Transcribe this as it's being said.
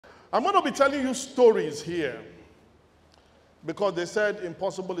I'm going to be telling you stories here because they said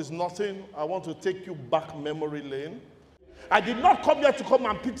impossible is nothing. I want to take you back memory lane. I did not come here to come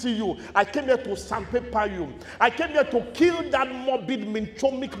and pity you. I came here to sandpaper you. I came here to kill that morbid,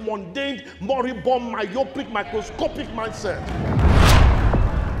 minchomic, mundane, moribund, myopic, microscopic mindset.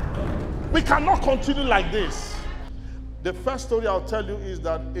 We cannot continue like this. The first story I'll tell you is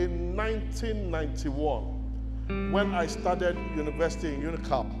that in 1991, when I started university in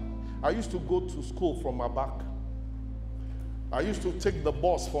Unicap, I used to go to school from my back. I used to take the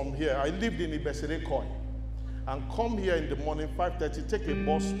bus from here. I lived in Ibeserekoi. And come here in the morning, 5:30, take a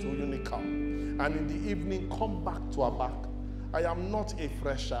bus to Unicap. And in the evening, come back to Abak. I am not a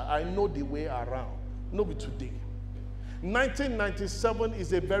fresher. I know the way around. No be today. 1997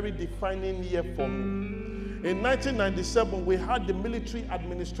 is a very defining year for me. In 1997, we had the military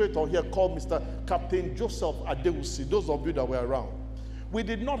administrator here called Mr. Captain Joseph Adewusi, those of you that were around. We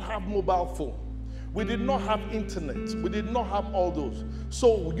did not have mobile phone. We did not have internet. We did not have all those.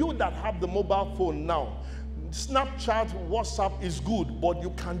 So you that have the mobile phone now, Snapchat, WhatsApp is good, but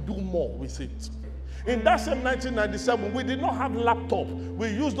you can do more with it. In that same 1997, we did not have laptop. We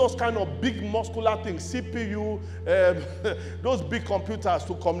used those kind of big muscular things, CPU, those big computers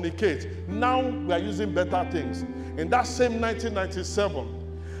to communicate. Now we are using better things. In that same 1997,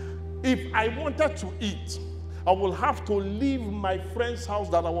 if I wanted to eat, I will have to leave my friend's house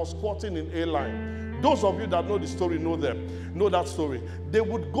that I was squatting in A-line. Those of you that know the story know that story. They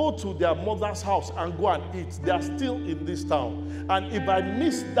would go to their mother's house and go and eat. They are still in this town. And if I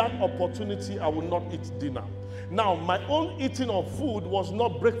miss that opportunity, I will not eat dinner. Now, my own eating of food was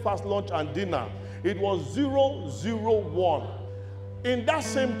not breakfast, lunch, and dinner. It was 001. In that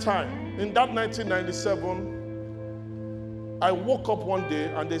same time, in that 1997, I woke up one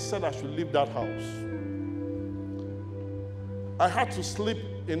day and they said I should leave that house. I had to sleep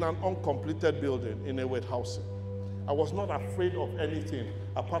in an uncompleted building in a wet housing. I was not afraid of anything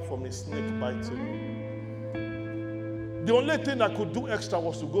apart from a snake biting. The only thing I could do extra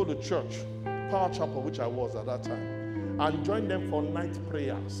was to go to church, Power Chapel, which I was at that time, and join them for night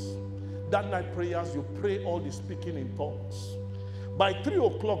prayers. That night prayers, you pray all the speaking in tongues. By 3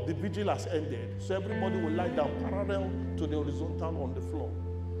 o'clock, the vigil has ended, so everybody will lie down parallel to the horizontal on the floor.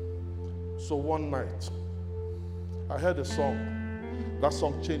 So one night, I heard a song. That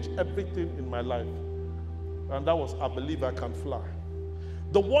song changed everything in my life. And that was I Believe I Can Fly.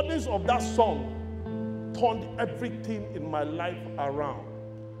 The wordings of that song turned everything in my life around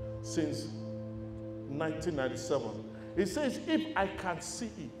since 1997. It says, if I can see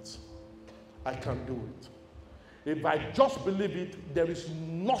it, I can do it. If I just believe it, there is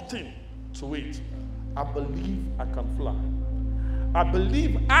nothing to it. I believe I can fly. I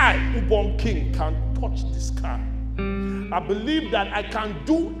believe I, Ubong King, can touch the sky. I believe that I can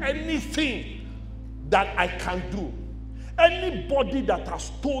do anything that I can do. Anybody that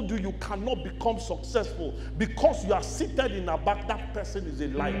has told you you cannot become successful because you are seated in a back, that person is a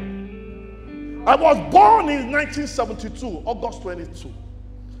liar. I was born in 1972, August 22.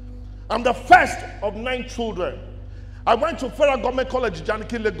 I'm the first of 9 children. I went to Federal Government College,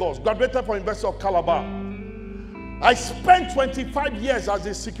 Janiki, Lagos, graduated from University of Calabar. I spent 25 years as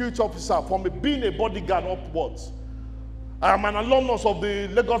a security officer from being a bodyguard upwards. I am an alumnus of the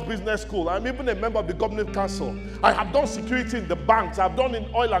Lagos Business School. I'm even a member of the Governing Council. I have done security in the banks. I've done in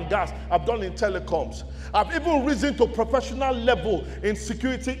oil and gas. I've done in telecoms. I've even risen to professional level in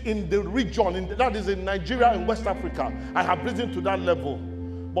security in the region, that is in Nigeria and West Africa. I have risen to that level.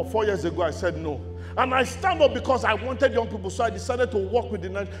 But 4 years ago, I said no. And I stand up because I wanted young people, so I decided to work with the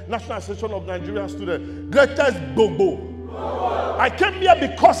National Association of Nigerian Students. Greatest Bobo. I came here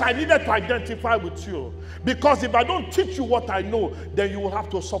because I needed to identify with you. Because if I don't teach you what I know, then you will have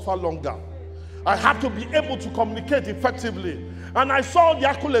to suffer longer. I have to be able to communicate effectively. And I saw the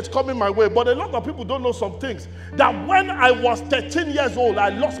accolades coming my way, but a lot of people don't know some things. That when I was 13 years old, I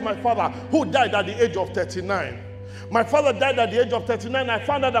lost my father, who died at the age of 39. My father died at the age of 39. I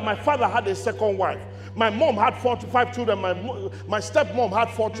found out that my father had a second wife. My mom had 4 to 5 children. My stepmom had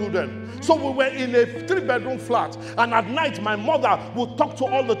 4 children. So we were in a 3-bedroom flat. And at night, my mother would talk to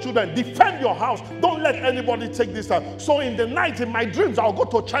all the children. Defend your house. Don't let anybody take this out. So in the night, in my dreams, I'll go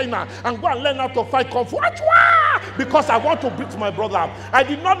to China and go and learn how to fight Kung Fu. Because I want to beat my brother. I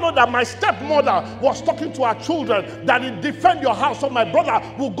did not know that my stepmother was talking to her children that in defend your house. So my brother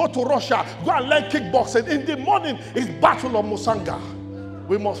will go to Russia, go and learn kickboxing. In the morning, it's Battle of Musanga.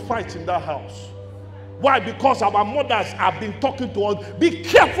 We must fight in that house. Why? Because our mothers have been talking to us. Be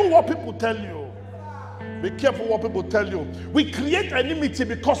careful what people tell you. Be careful what people tell you. We create enmity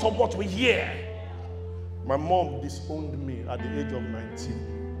because of what we hear. My mom disowned me at the age of 19.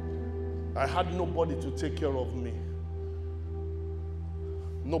 I had nobody to take care of me.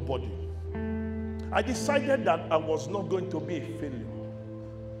 Nobody. I decided that I was not going to be a failure.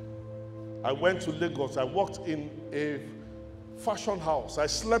 I went to Lagos. I worked in a fashion house. I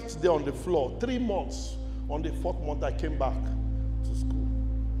slept there on the floor 3 months. On the 4th month, I came back to school.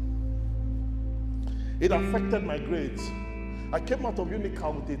 It affected my grades. I came out of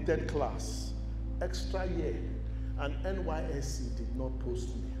Unicam with a 10th class, extra year, and NYSC did not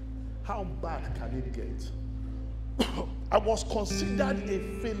post me. How bad can it get? I was considered a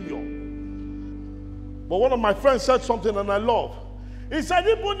failure. But one of my friends said something and I love. He said,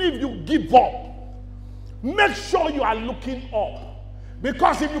 even if you give up, make sure you are looking up.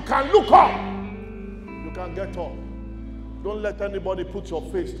 Because if you can look up, you can get up. Don't let anybody put your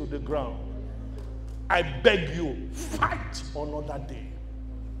face to the ground. I beg you, fight another day.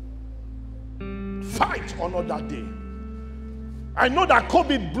 Fight another day. I know that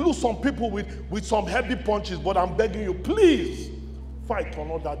COVID blew some people with some heavy punches, but I'm begging you, please fight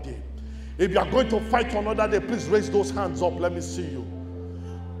another day. If you are going to fight another day, please raise those hands up. Let me see you.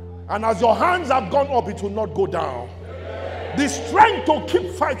 And as your hands have gone up, it will not go down. The strength to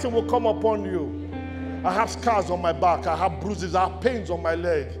keep fighting will come upon you. I have scars on my back. I have bruises. I have pains on my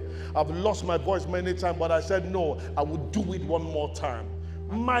leg. I've lost my voice many times, but I said, no, I will do it one more time.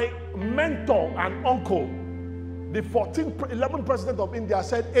 My mentor and uncle, the 11th president of India,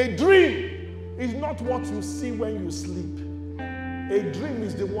 said, a dream is not what you see when you sleep. A dream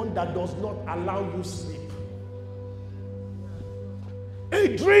is the one that does not allow you sleep.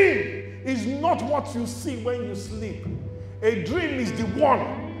 A dream is not what you see when you sleep. A dream is the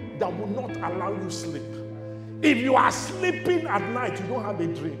one that will not allow you sleep. If you are sleeping at night, you don't have a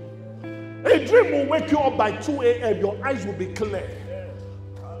dream. A dream will wake you up by 2 a.m. Your eyes will be clear.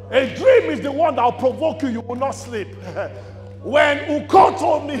 A dream is the one that will provoke you. You will not sleep. When Uko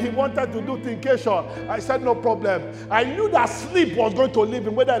told me he wanted to do thinkation, I said no problem. I knew that sleep was going to leave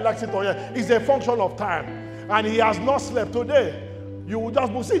him, whether I liked it or not. It's a function of time. And he has not slept. Today, you will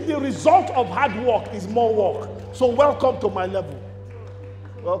just see the result of hard work is more work. So welcome to my level.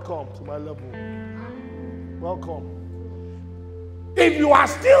 Welcome to my level. Welcome. If you are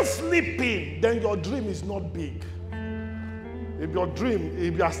still sleeping, then your dream is not big. If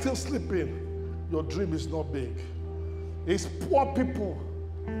you are still sleeping, your dream is not big. It's poor people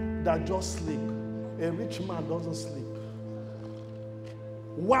that just sleep. A rich man doesn't sleep.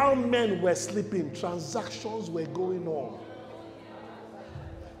 While men were sleeping, transactions were going on.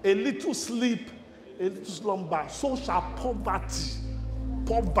 A little sleep, a little slumber, so shall poverty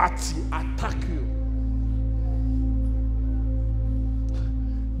attack you.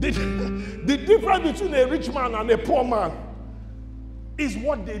 The difference between a rich man and a poor man is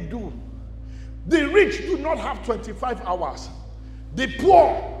what they do. The rich do not have 25 hours. The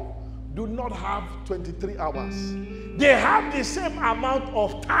poor do not have 23 hours. They have the same amount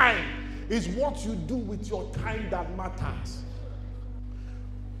of time. It's what you do with your time that matters.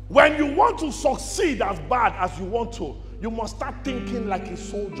 When you want to succeed as bad as you want to, you must start thinking like a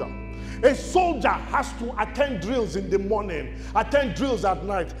soldier. A soldier has to attend drills in the morning, attend drills at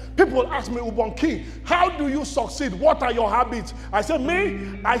night. People ask me, Ubong King, how do you succeed? What are your habits? I say,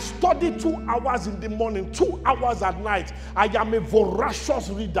 me, I study 2 hours in the morning, 2 hours at night. I am a voracious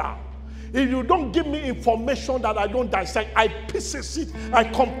reader. If you don't give me information that I don't dissect, I pieces it, I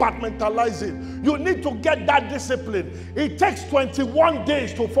compartmentalize it. You need to get that discipline. It takes 21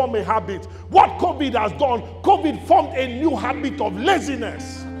 days to form a habit. What COVID has done, COVID formed a new habit of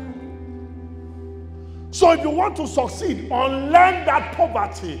laziness. So if you want to succeed, unlearn that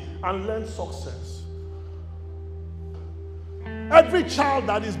poverty and learn success. Every child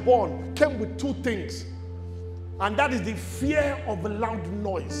that is born came with 2 things. And that is the fear of a loud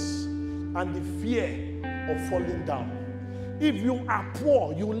noise and the fear of falling down. If you are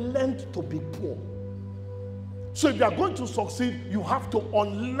poor, you learn to be poor. So if you are going to succeed, you have to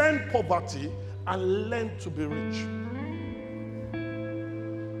unlearn poverty and learn to be rich.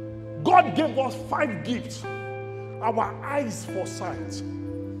 God gave us 5 gifts. Our eyes for sight,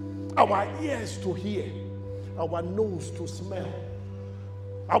 our ears to hear, our nose to smell,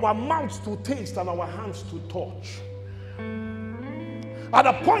 our mouths to taste, and our hands to touch. At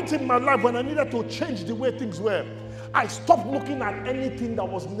a point in my life when I needed to change the way things were, I stopped looking at anything that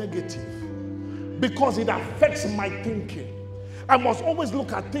was negative because it affects my thinking. I must always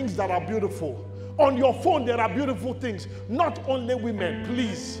look at things that are beautiful. On your phone, there are beautiful things. Not only women,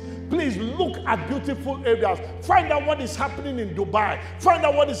 please. Please look at beautiful areas. Find out what is happening in Dubai. Find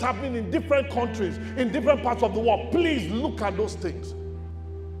out what is happening in different countries, in different parts of the world. Please look at those things.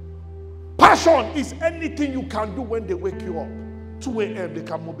 Passion is anything you can do when they wake you up. 2 a.m. they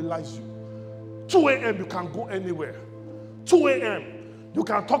can mobilize you. 2 a.m. you can go anywhere. 2 a.m. you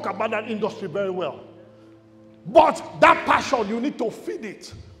can talk about that industry very well. But that passion, you need to feed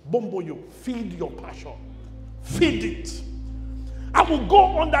it. Bombo, you feed your passion. Feed it. I will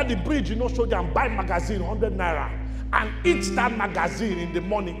go under the bridge, Soja, and buy magazine, 100 naira, and eat that magazine in the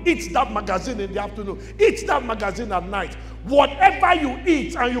morning, eat that magazine in the afternoon, eat that magazine at night. Whatever you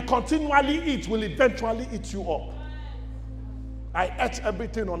eat and you continually eat will eventually eat you up. I ate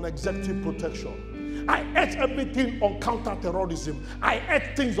everything on executive protection. I ate everything on counter-terrorism. I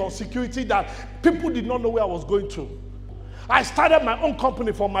ate things on security that people did not know where I was going to. I started my own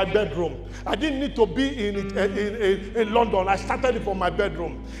company from my bedroom. I didn't need to be in London. I started it from my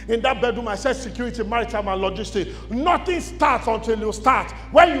bedroom. In that bedroom, I said security, maritime, and logistics. Nothing starts until you start.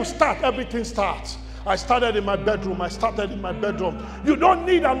 When you start, everything starts. I started in my bedroom. I started in my bedroom. You don't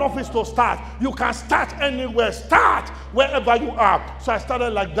need an office to start. You can start anywhere. Start wherever you are. So I started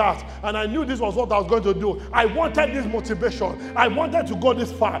like that. And I knew this was what I was going to do. I wanted this motivation. I wanted to go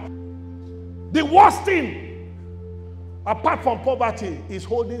this far. The worst thing, apart from poverty, is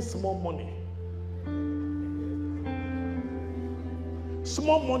holding small money.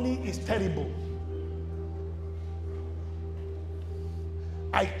 Small money is terrible.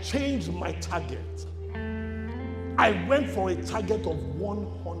 I changed my target. I went for a target of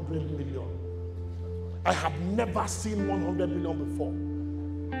 100 million. I have never seen 100 million before.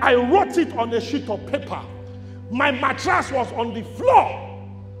 I wrote it on a sheet of paper. My mattress was on the floor.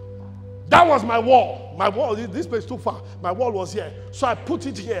 That was my wall. My wall, this place is too far. My wall was here. So I put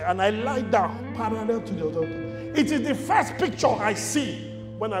it here and I lie down parallel to the other. It is the first picture I see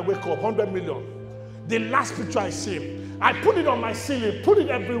when I wake up, 100 million. The last picture I see. I put it on my ceiling, put it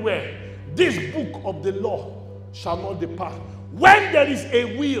everywhere. This book of the law shall not depart. When there is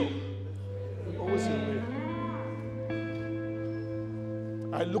a will, there's always a way.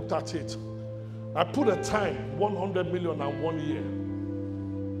 I looked at it. I put a time, 100 million and 1 year.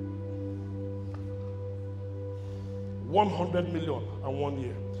 100 million and 1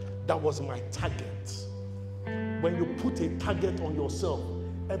 year. That was my target. When you put a target on yourself,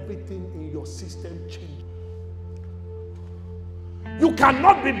 everything in your system changes. You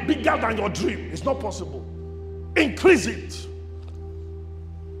cannot be bigger than your dream. It's not possible. Increase it.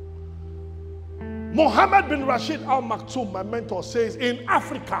 Mohammed bin Rashid Al Maktoum, my mentor, says in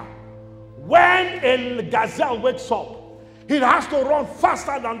Africa, when a gazelle wakes up, it has to run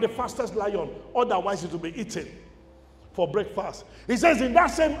faster than the fastest lion, otherwise it will be eaten for breakfast. He says in that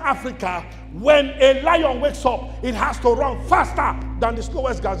same Africa, when a lion wakes up, it has to run faster than the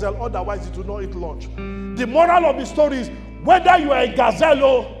slowest gazelle, otherwise it will not eat lunch. The moral of the story is, whether you are a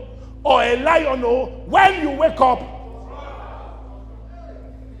gazelle or a lion, when you wake up,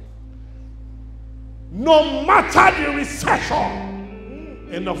 no matter the recession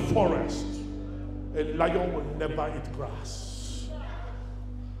in the forest, a lion will never eat grass.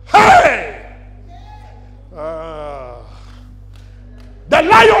 Hey! The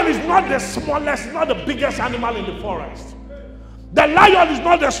lion is not the smallest, not the biggest animal in the forest. The lion is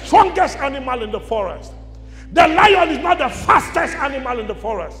not the strongest animal in the forest. The lion is not the fastest animal in the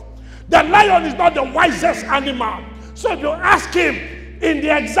forest. The lion is not the wisest animal. So if you ask him in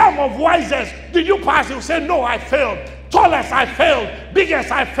the exam of wisest, did you pass? He'll say, no, I failed. Tallest, I failed.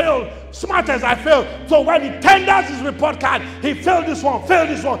 Biggest, I failed. Smartest, I failed. So when he tenders his report card, he failed this one, failed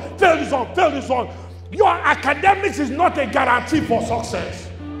this one, failed this one, failed this one. Your academics is not a guarantee for success.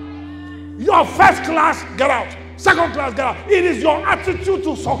 Your first class, get out. Second class, get out. It is your attitude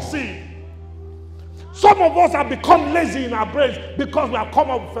to succeed. Some of us have become lazy in our brains because we have come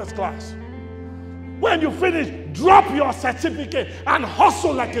up with first class. When you finish, drop your certificate and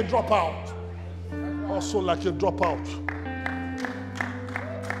hustle like a dropout. Hustle like a dropout.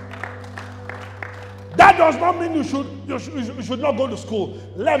 That does not mean you should not go to school.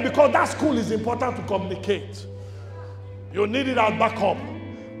 Learn, because that school is important to communicate. You need it as backup.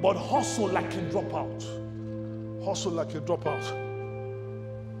 But hustle like a dropout. Hustle like a dropout.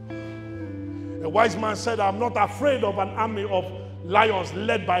 A wise man said, I'm not afraid of an army of lions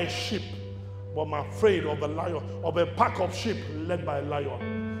led by a sheep, but I'm afraid of a pack of sheep led by a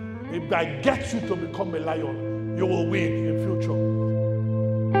lion. If I get you to become a lion, you will win in future.